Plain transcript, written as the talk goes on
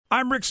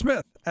I'm Rick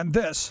Smith, and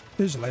this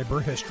is Labor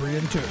History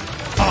in 2.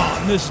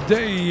 On this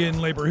day in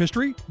labor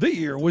history, the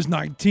year was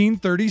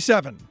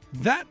 1937.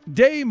 That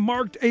day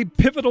marked a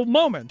pivotal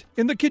moment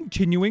in the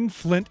continuing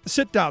Flint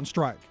sit-down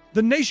strike.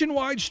 The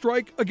nationwide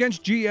strike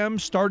against GM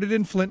started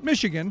in Flint,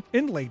 Michigan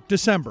in late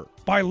December.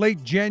 By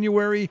late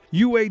January,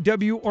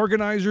 UAW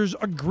organizers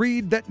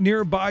agreed that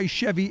nearby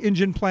Chevy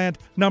engine plant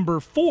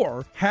number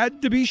 4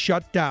 had to be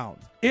shut down.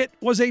 It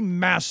was a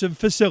massive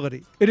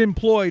facility. It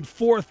employed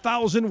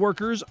 4,000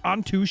 workers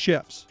on 2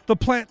 shifts. The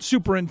plant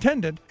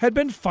superintendent had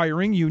been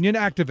firing union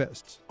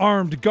activists.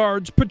 Armed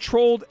guards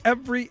patrolled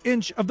every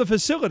inch of the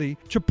facility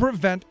to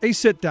prevent a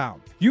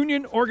sit-down.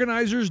 Union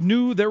organizers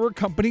knew there were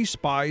company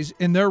spies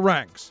in their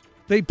ranks.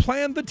 They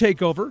planned the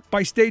takeover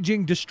by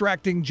staging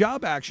distracting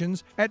job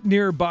actions at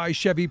nearby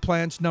Chevy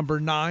plants number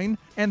 9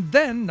 and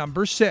then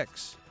number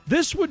 6.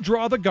 This would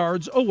draw the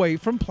guards away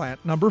from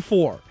plant number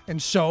 4.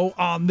 And so,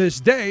 on this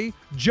day,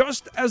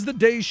 just as the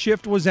day's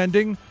shift was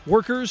ending,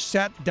 workers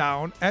sat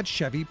down at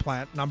Chevy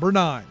plant number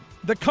 9.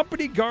 The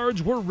company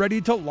guards were ready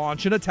to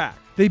launch an attack.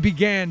 They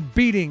began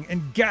beating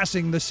and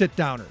gassing the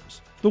sit-downers.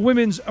 The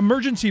Women's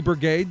Emergency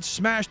Brigade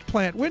smashed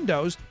plant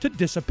windows to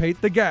dissipate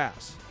the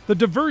gas. The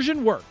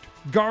diversion worked.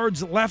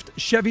 Guards left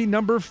Chevy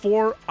number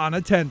 4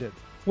 unattended.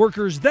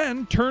 Workers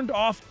then turned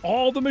off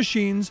all the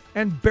machines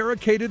and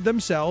barricaded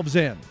themselves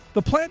in.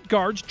 The plant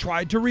guards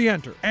tried to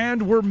reenter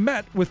and were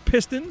met with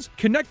pistons,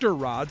 connector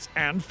rods,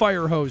 and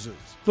fire hoses.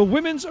 The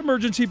Women's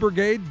Emergency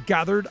Brigade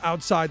gathered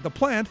outside the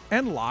plant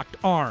and locked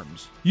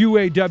arms.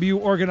 UAW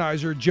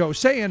organizer Joe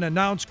Sayen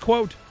announced,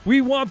 quote,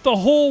 "We want the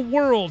whole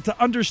world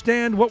to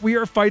understand what we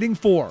are fighting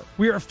for.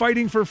 We are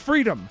fighting for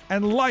freedom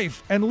and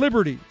life and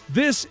liberty.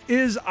 This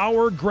is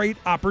our great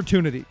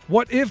opportunity.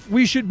 What if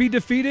we should be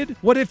defeated?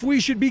 What if we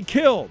should be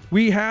killed?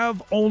 We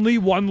have only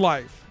one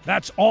life.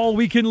 That's all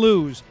we can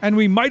lose, and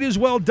we might as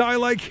well die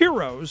like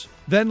heroes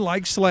than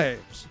like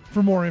slaves."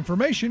 For more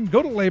information,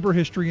 go to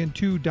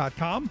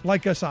laborhistoryin2.com,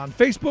 like us on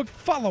Facebook,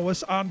 follow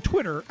us on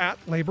Twitter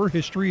at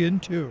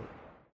laborhistoryin2.